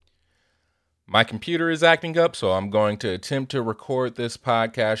My computer is acting up, so I'm going to attempt to record this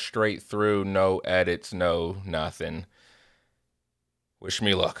podcast straight through. No edits, no nothing. Wish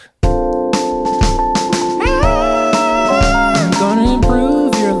me luck. I'm gonna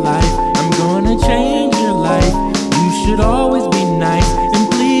improve your life. I'm gonna change your life. You should always be nice, and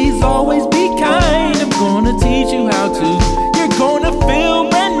please always be kind. I'm gonna teach you how to. You're gonna feel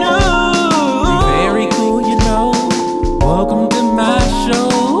brand new. Very cool, you know. Welcome to my show.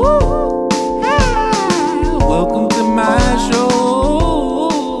 Welcome to my show.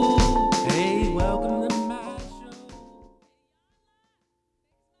 Hey, welcome to my show.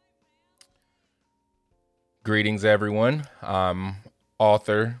 Greetings, everyone. I'm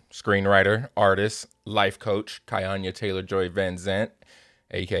author, screenwriter, artist, life coach, Kyanla Taylor-Joy Van Zant,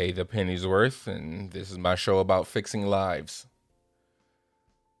 aka the Pennysworth, and this is my show about fixing lives.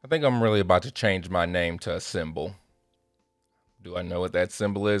 I think I'm really about to change my name to a symbol. Do I know what that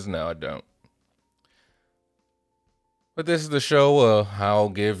symbol is? No, I don't. But this is the show I'll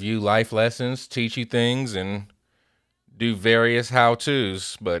give you life lessons, teach you things, and do various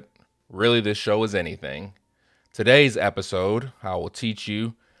how-tos. But really, this show is anything. Today's episode, I will teach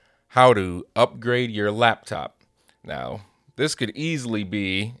you how to upgrade your laptop. Now, this could easily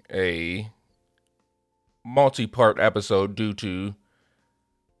be a multi-part episode due to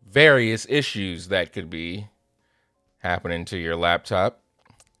various issues that could be happening to your laptop.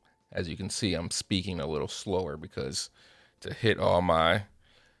 As you can see, I'm speaking a little slower because to hit all my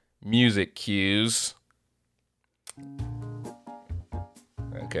music cues.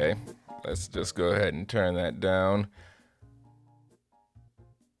 Okay, let's just go ahead and turn that down.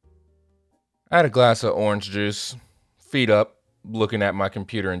 I had a glass of orange juice, feet up, looking at my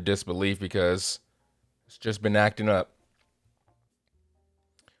computer in disbelief because it's just been acting up.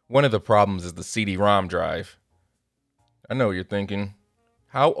 One of the problems is the CD-ROM drive. I know what you're thinking.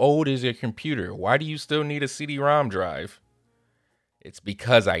 How old is your computer? Why do you still need a CD-ROM drive? It's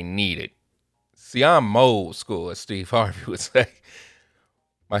because I need it. See, I'm old school, as Steve Harvey would say.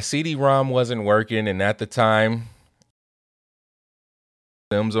 My CD-ROM wasn't working, and at the time,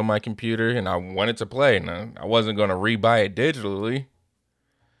 films on my computer, and I wanted to play, and I wasn't going to rebuy it digitally.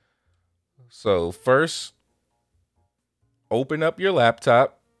 So first, open up your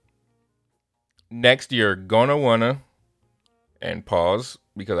laptop. Next, you're gonna wanna, and pause,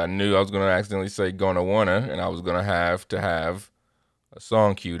 because I knew I was going to accidentally say gonna wanna, and I was going to have a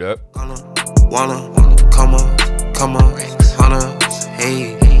song queued up. Wanna, come on, wanna,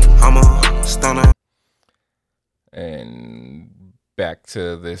 hey, I'm a stunner. And back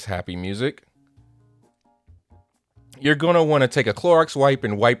to this happy music. You're going to want to take a Clorox wipe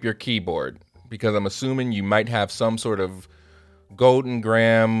and wipe your keyboard, because I'm assuming you might have some sort of Golden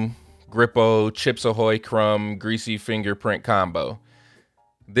Graham, Grippo, Chips Ahoy Crumb, greasy fingerprint combo.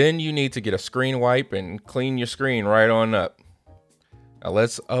 Then you need to get a screen wipe and clean your screen right on up. Now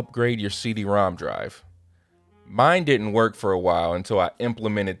let's upgrade your CD-ROM drive. Mine didn't work for a while until I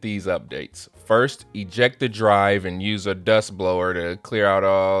implemented these updates. First, eject the drive and use a dust blower to clear out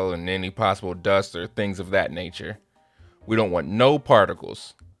all and any possible dust or things of that nature. We don't want no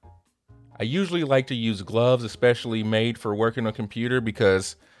particles. I usually like to use gloves, especially made for working on a computer,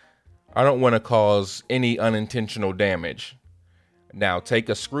 because I don't want to cause any unintentional damage. Now take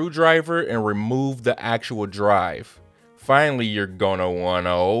a screwdriver and remove the actual drive. Finally, you're gonna want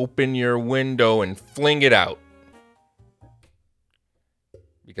to open your window and fling it out,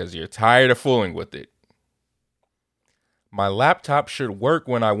 because you're tired of fooling with it. My laptop should work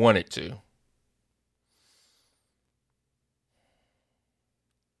when I want it to.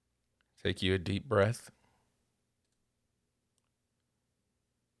 Take you a deep breath,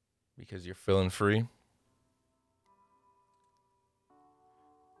 because you're feeling free.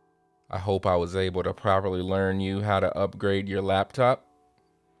 I hope I was able to properly learn you how to upgrade your laptop.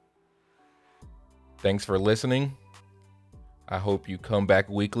 Thanks for listening. I hope you come back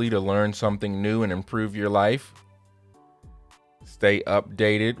weekly to learn something new and improve your life. Stay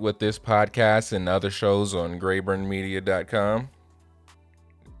updated with this podcast and other shows on grayburnmedia.com.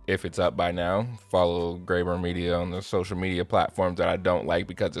 If it's up by now, follow Grayburn Media on the social media platforms that I don't like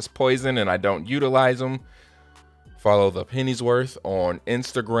because it's poison and I don't utilize them. Follow the Pennysworth on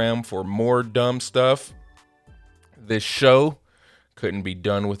Instagram for more dumb stuff. This show couldn't be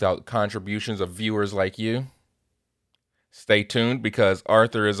done without contributions of viewers like you. Stay tuned, because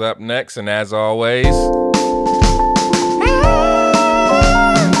Arthur is up next, and as always, I'm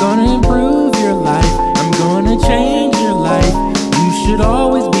gonna improve your life. I'm gonna change your life. You should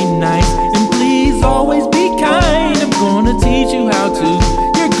always be nice, and please always be kind. I'm gonna teach you how to.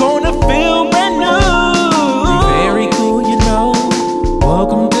 You're gonna feel brand new. Very cool, you know.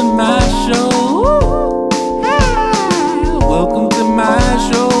 Welcome to my show.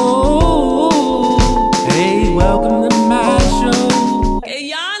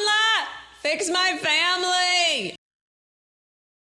 fix my family.